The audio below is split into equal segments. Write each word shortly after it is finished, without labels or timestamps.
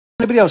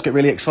Anybody else get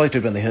really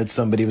excited when they heard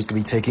somebody was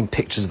going to be taking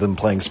pictures of them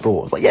playing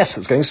sport? Like, yes,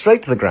 it's going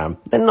straight to the gram.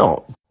 They're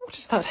not. What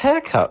is that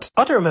haircut?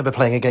 I don't remember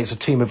playing against a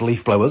team of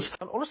leaf blowers.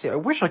 And honestly, I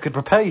wish I could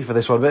prepare you for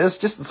this one, but it's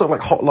just sort of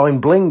like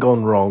Hotline Bling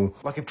gone wrong.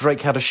 Like if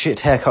Drake had a shit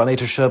haircut and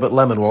ate a sherbet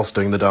lemon whilst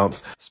doing the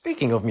dance.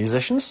 Speaking of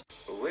musicians,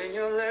 When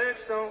your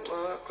legs don't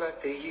work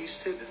like they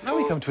used to before. now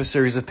we come to a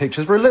series of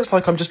pictures where it looks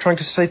like I'm just trying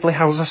to safely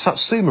house a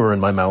satsuma in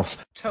my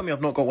mouth. Tell me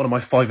I've not got one of my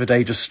 5 a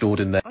day just stored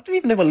in there. I didn't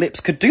even know my lips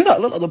could do that. I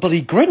look like the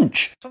bloody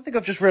Grinch. Something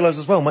I've just realised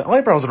as well, my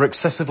eyebrows are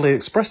excessively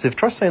expressive.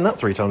 Try saying that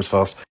 3 times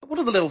fast. What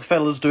are the little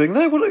fellas doing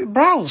there?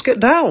 Brows, get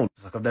down.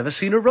 It's like I've never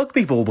seen a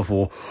rugby ball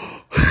before.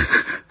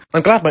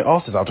 I'm glad my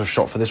arse is out of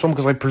shot for this one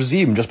because I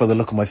presume just by the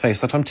look on my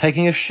face that I'm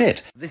taking a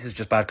shit. This is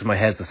just bad because my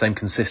hair's the same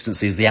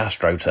consistency as the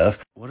AstroTurf.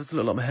 Why does it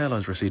look like my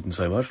hairline's receding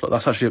so much? Like,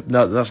 that's actually,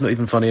 no, that's not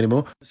even funny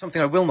anymore. It's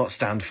something I will not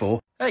stand for.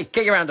 Hey,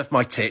 get your hand off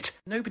my tit.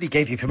 Nobody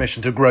gave you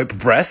permission to grope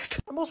breast.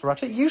 I'm also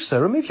at it. You,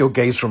 sir, remove your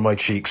gaze from my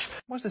cheeks.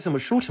 Why is there so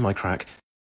much short in my crack?